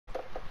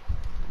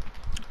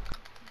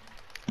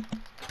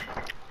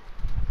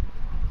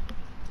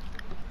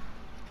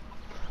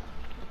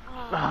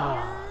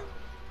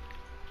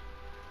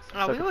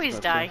Oh, we always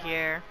die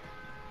here.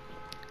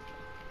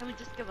 Can we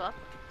just give up?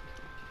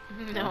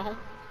 No.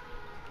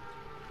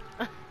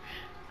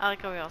 I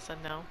like how we all said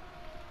no.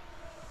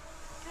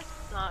 You guys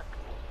suck.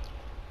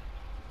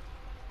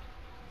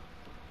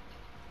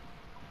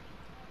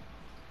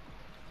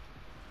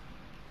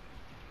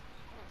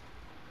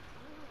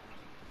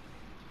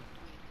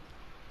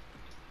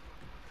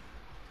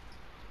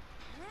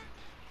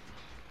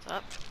 What's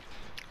up?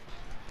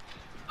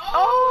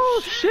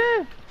 Oh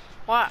shit!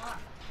 What?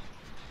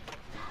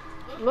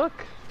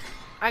 Look.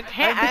 I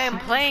can't. I am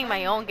playing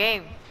my own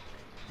game.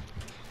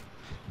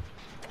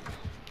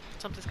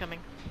 Something's coming.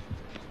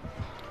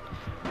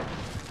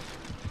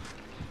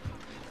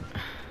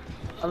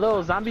 A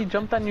little zombie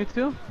jumped on you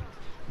too?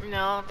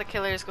 No, the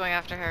killer is going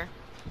after her.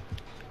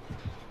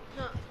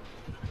 No.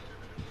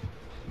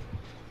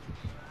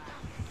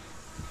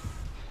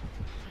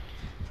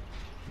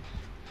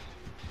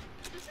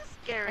 This is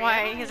scary.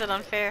 Why is it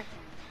unfair?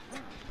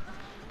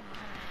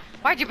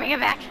 Why'd you bring it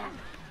back?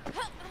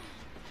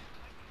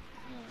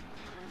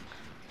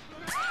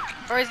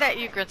 Or is that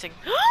you grunting?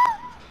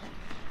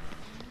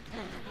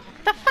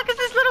 The fuck is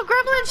this little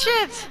gremlin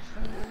shit?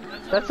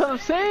 That's what I'm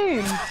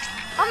saying!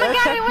 Oh my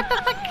god, what the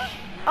fuck?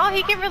 Oh,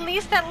 he can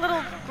release that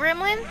little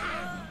gremlin?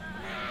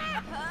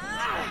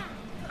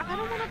 I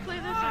don't want to play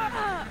this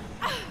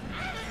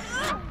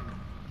anymore.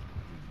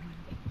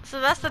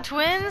 So that's the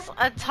twins?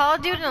 A tall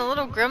dude and a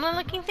little gremlin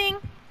looking thing?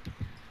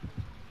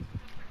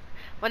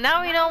 Well,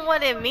 now we know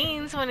what it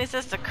means when it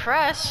says to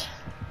crush.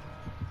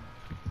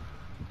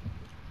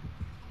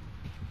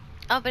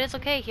 Oh, but it's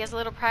okay. He has a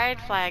little pride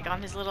flag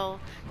on his little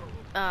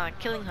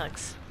killing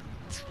hooks.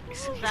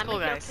 He's cool,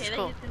 guys. He's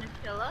cool. That he's gonna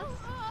kill us?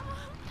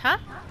 Huh?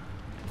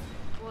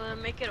 Will it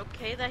make it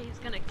okay that he's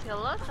gonna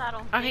kill us? I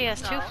don't Oh, think he has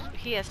so.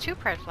 He has two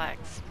pride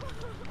flags.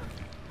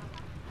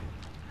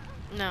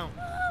 No.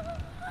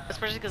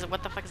 Especially because of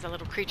what the fuck is that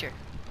little creature?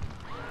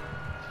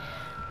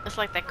 It's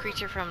like that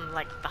creature from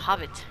like The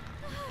Hobbit.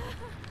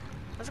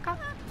 What's it called?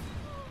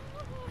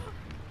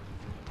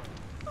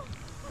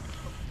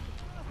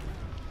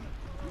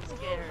 I'm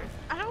scared.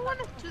 I don't want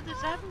to do this.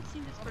 I haven't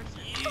seen this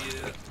person.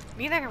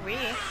 Neither are we.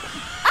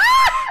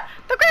 Ah!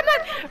 The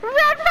gremlin!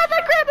 Run from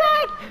the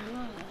gremlin!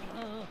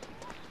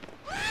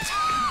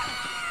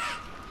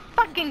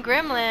 Fucking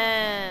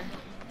gremlin!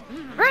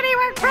 Rudy,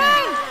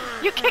 run!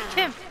 You kicked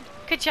him!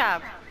 Good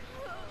job.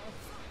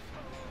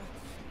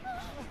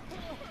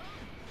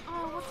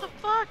 Oh, what the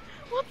fuck?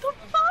 What the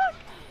fuck?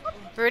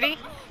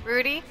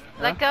 Rudy,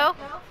 let go.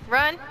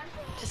 Run.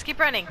 Just keep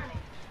running.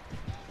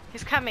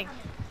 He's coming.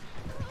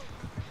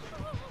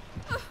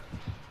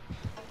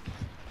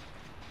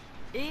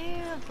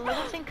 Ew, the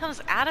little thing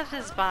comes out of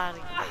his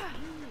body. I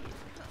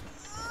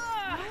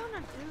don't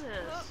want to do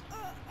this.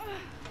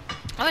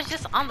 I was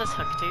just on this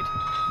hook, dude.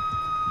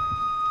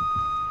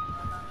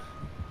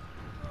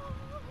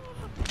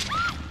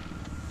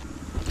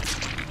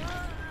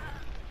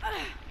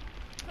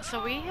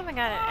 So we haven't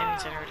got any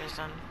generators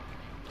done.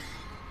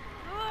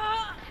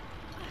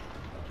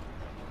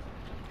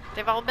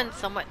 They've all been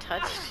somewhat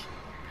touched,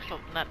 but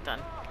not done.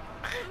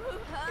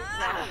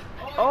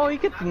 Oh, he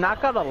could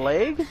knock out a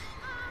leg?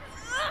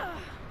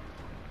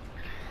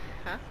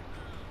 Huh?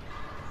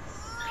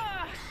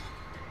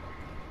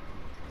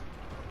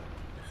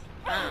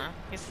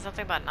 He said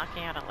something about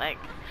knocking out a leg.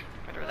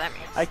 Whatever that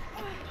means.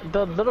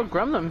 The little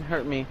gremlin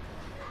hurt me.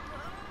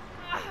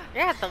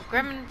 Yeah, the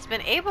gremlin's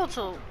been able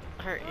to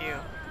hurt you.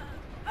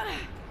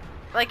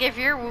 Like, if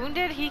you're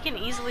wounded, he can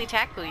easily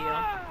tackle you.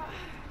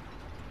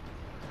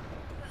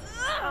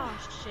 Oh,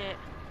 shit.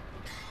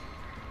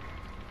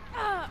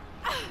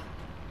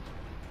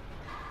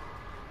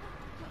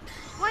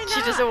 Why not?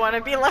 She doesn't want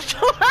to be left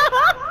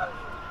alone.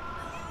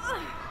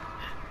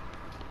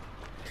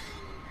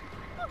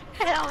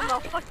 Hell no,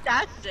 fuck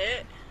that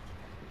shit.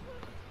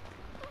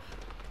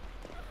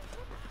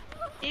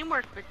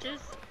 Teamwork,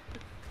 bitches.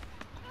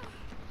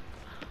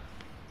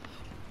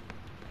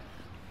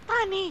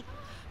 Bunny!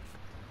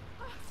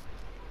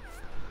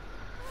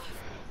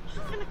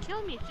 She's gonna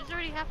kill me. She's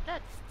already half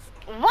dead.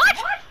 What?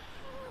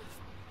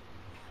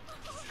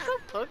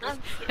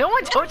 No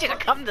one told you to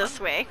come this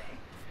way.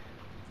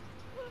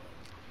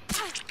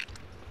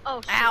 Oh,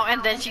 shit. Ow,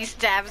 and then she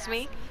stabs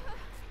me.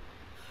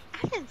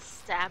 I didn't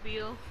stab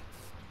you.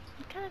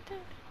 You kinda did.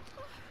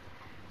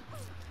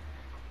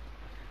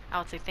 I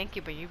would say thank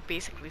you, but you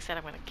basically said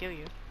I'm gonna kill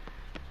you.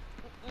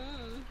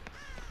 Mm-mm.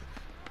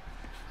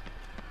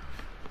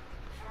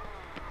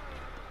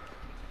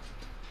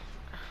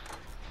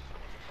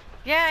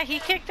 Yeah, he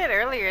kicked it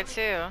earlier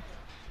too.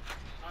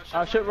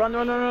 Oh shit, run.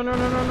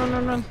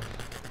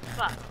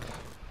 Fuck.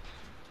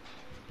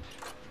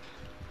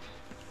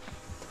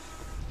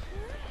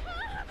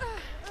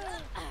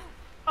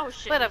 Oh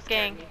shit. Split up, you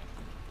scared gang. me.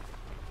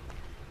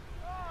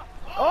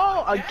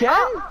 Oh,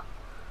 again?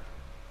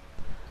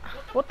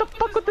 What the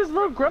fuck with this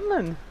little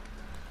gremlin?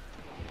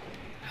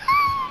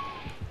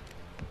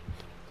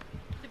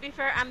 To be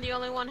fair, I'm the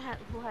only one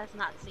who has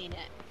not seen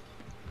it.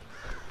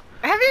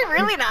 Have you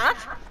really not?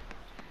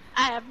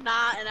 I have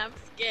not, and I'm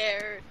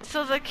scared.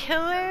 So the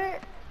killer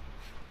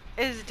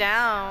is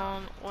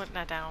down. What?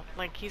 Not down.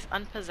 Like he's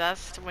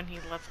unpossessed when he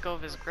lets go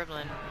of his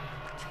gremlin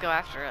to go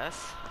after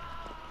us.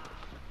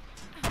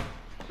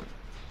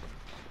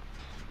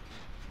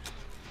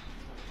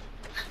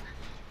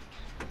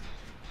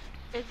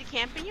 Is he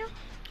camping you?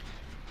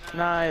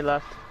 Nah, I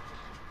left.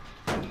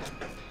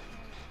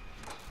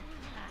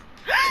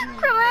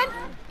 Gremlin!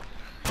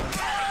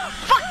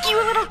 Fuck you,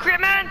 little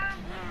gremlin!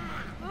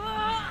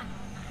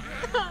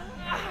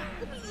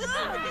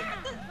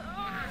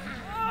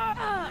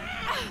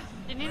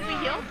 Do you need to be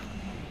healed?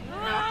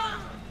 No.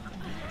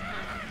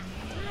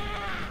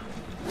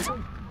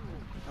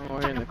 I'm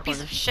over here in the Fucking piece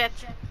corner. of shit.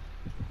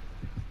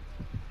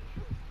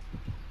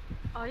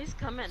 Oh, he's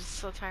coming. I'm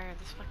so tired of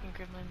this fucking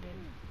gremlin dude.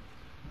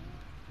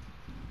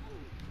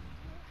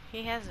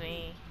 He has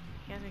me.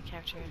 He has me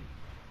captured.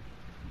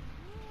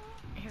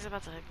 He's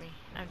about to hook me.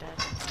 I'm dead.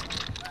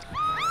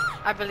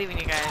 I believe in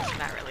you guys.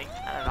 Not really.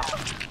 Not at all.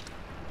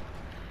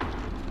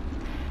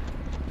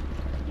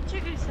 He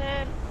triggered his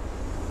head.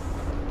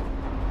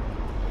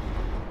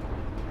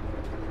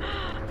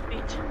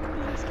 Bitch.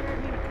 You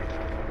scared me.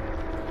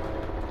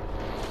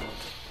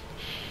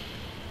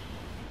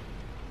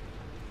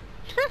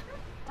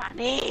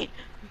 Funny.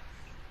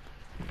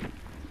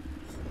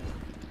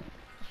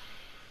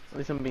 At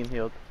least I'm being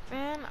healed.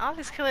 Man, all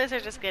these killers are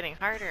just getting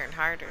harder and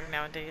harder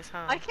nowadays,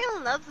 huh? I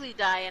can't Lovely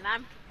die and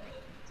I'm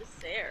just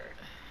there.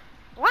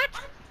 What?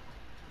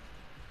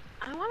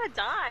 I want to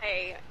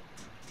die.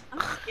 I'm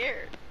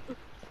scared.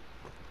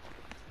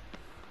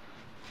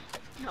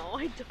 No,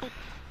 I don't.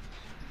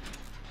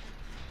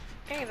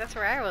 Hey, that's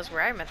where I was,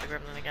 where I met the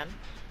gremlin again.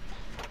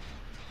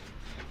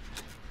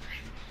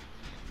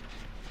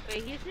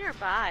 Wait, he's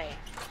nearby.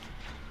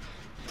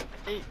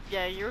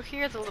 Yeah, you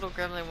hear the little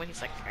gremlin when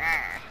he's like,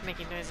 "Arr,"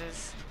 making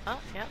noises. Oh,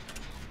 yep.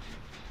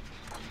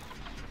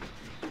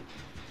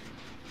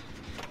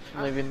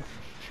 I'm leaving.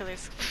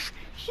 Killers.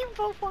 You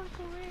both walk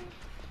away.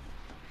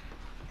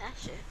 That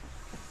shit.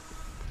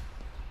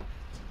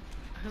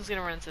 Who's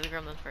gonna run into the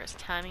gremlin first?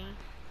 Tani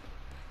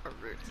or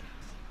Ruth?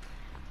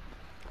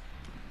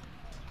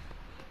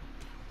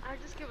 I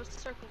just give a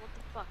circle, what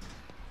the fuck?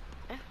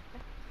 Yeah.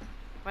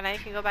 Well, now you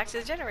can go back to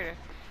the generator.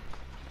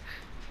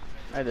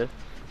 I did.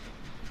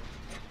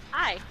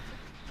 Hi.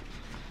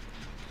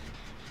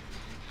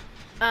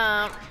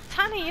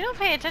 Tani, you don't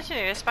pay attention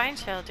to your spine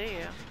shield, do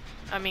you?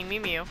 I mean, Mew.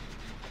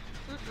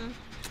 Mm-mm.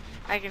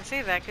 I can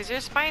see that because your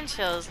spine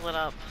shield is lit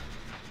up,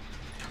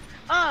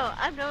 Oh,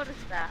 I've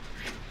noticed that.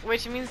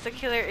 which means the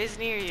killer is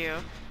near you.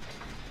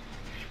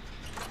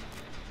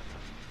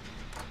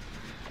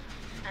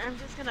 I'm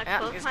just gonna Yeah,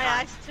 close he's my gone.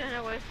 eyes, turn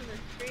away from the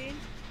screen.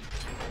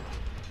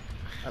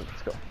 Alright,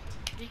 let's go.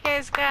 You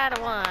guys got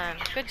one.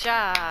 Good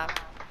job.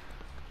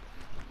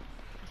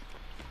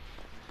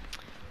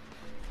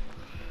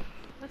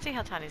 Let's see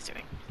how Tani's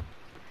doing.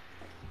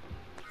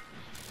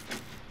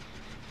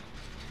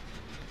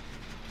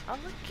 Oh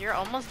look, you're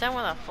almost done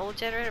with a full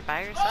generator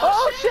by yourself.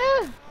 Oh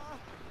shit!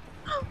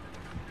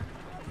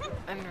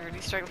 And Rudy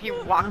struggled. He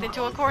walked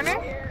into a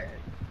corner?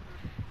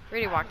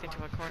 Rudy walked into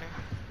a corner.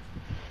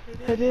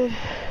 I did.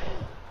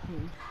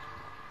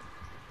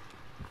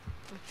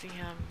 Let's see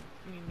how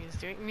Mew Mew's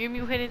doing. Mew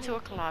Mew hid into a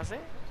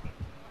closet.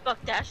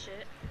 Fuck that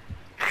shit.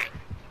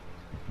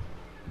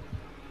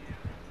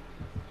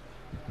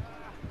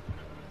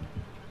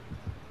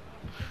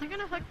 They're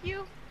gonna hook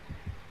you?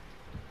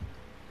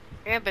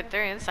 Yeah, but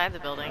they're inside the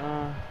building.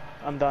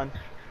 I'm done.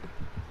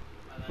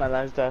 My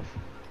last death.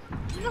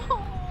 No!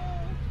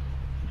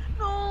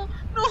 No!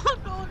 No!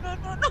 No! No!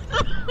 No!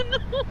 No!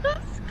 No!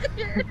 I'm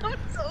scared. I'm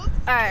so scared.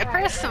 Alright,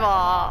 first of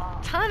all,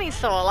 Tani's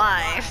still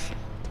alive.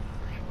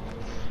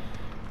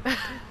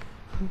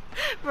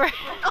 Right.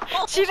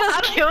 She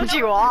just killed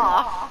you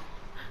off.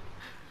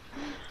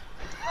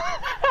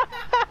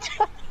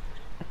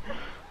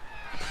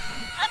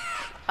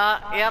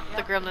 Yep,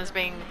 the gremlin's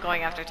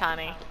going after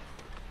Tani.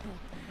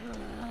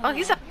 Oh,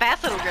 he's a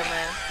fast little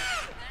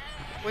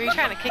gremlin. Were you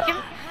trying to kick him?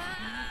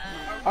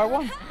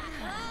 R1.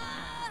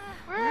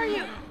 Where are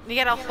you? You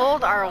gotta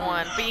hold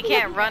R1, but you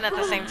can't run at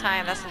the same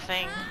time, that's the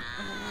thing.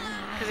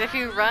 Because if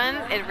you run,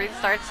 it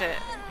restarts it.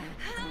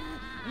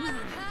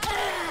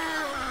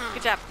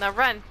 Good job, now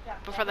run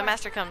before the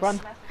master comes. Run.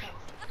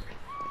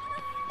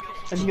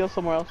 And heal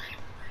somewhere else.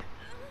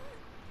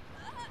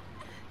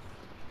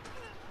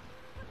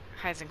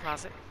 Hides in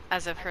closet,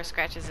 as if her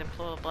scratches and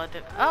pool of blood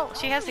did. Oh,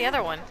 she has the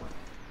other one.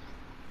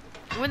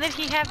 When did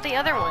he have the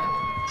other one?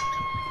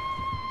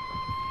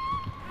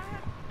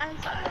 I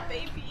saw the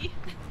baby.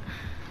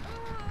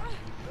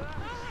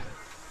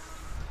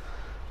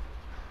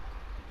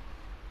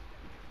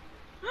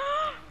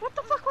 What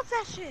the fuck was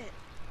that shit?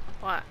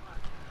 What?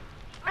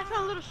 I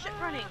saw a little shit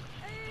running.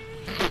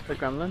 The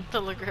gremlin. The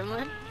little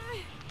gremlin?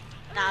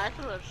 Nah, that's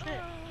a little shit.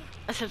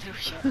 That's a little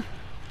shit.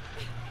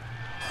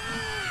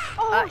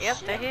 Oh, Yep,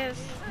 shit. there he is.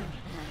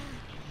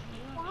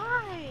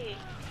 Why?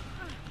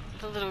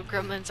 The little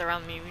gremlins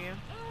around Mew Mew.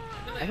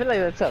 I feel like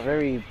that's a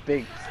very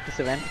big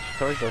disadvantage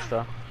towards us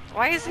though.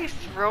 Why is he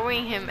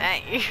throwing him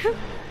at you?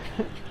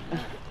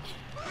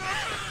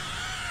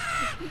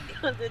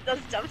 It does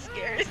jump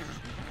scares.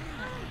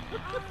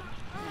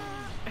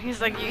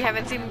 He's like, you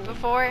haven't seen me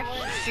before?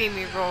 See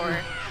me roar.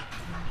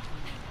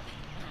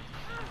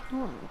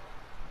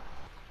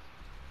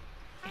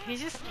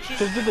 He's Just he's,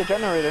 do the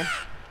generator.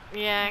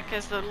 yeah,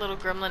 because the little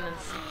gremlin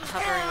is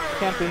hovering over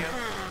Camping.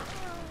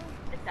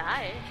 you. It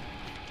died.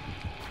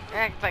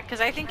 Yeah, but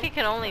because I think it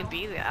can only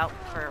be out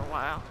for a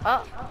while.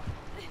 Oh!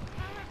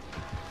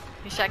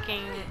 He's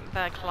checking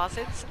the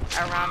closets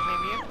around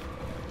maybe.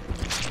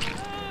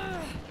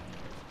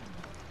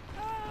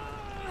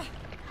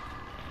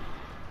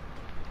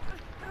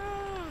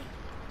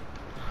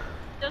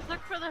 Just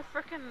look for the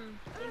frickin'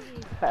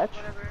 thingy. Patch.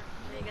 Whatever.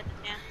 Where you get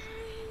the chance.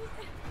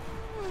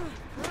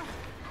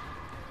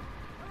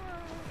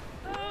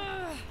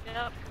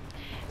 Yep.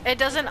 It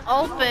doesn't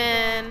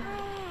open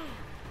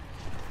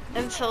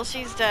until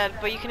she's dead,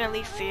 but you can at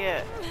least see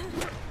it.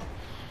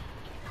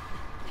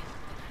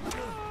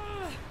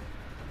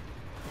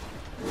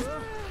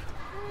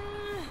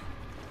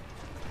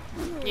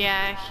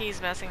 Yeah,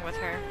 he's messing with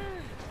her.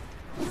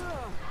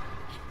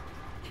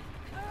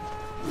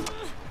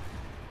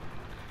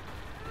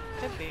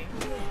 Could be.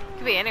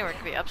 Could be anywhere.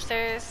 Could be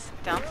upstairs,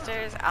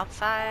 downstairs,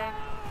 outside.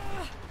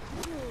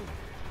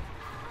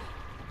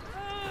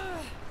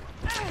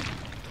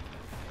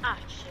 Ah,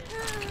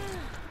 shit.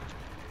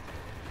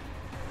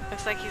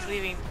 Looks like he's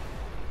leaving.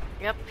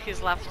 Yep,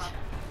 he's left.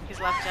 He's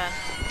left Jen.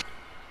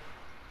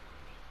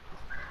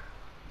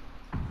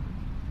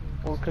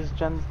 Well, because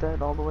Jen's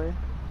dead all the way.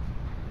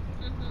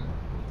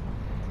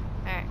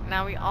 Alright,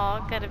 now we all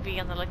gotta be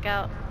on the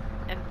lookout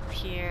and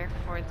here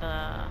for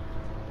the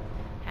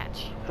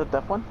hatch. The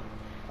deaf one?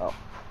 Oh.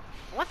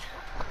 What?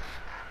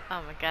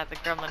 Oh my god, the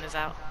gremlin is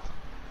out.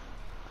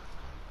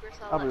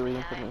 I'll be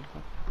reading for me.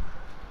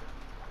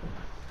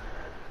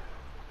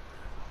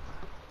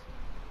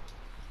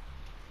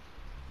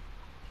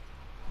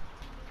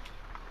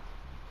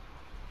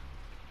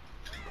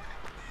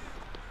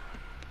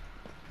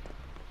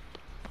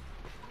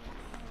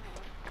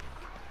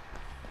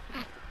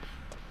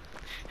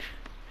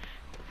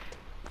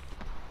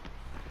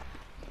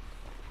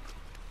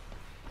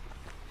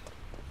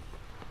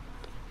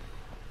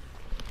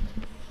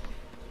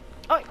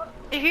 Oh,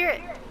 you hear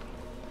it?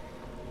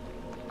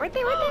 Right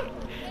there, right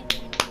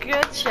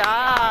there. Good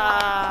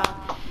job.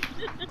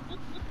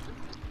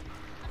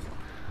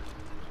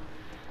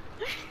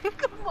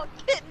 Come on,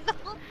 kid, no.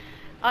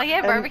 Oh yeah,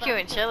 And- barbecue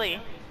and chili.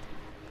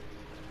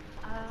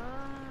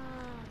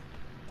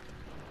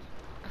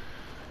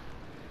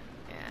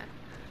 Yeah.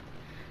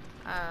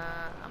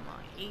 I'm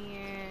all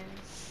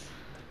ears.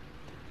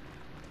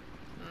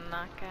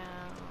 Knockout.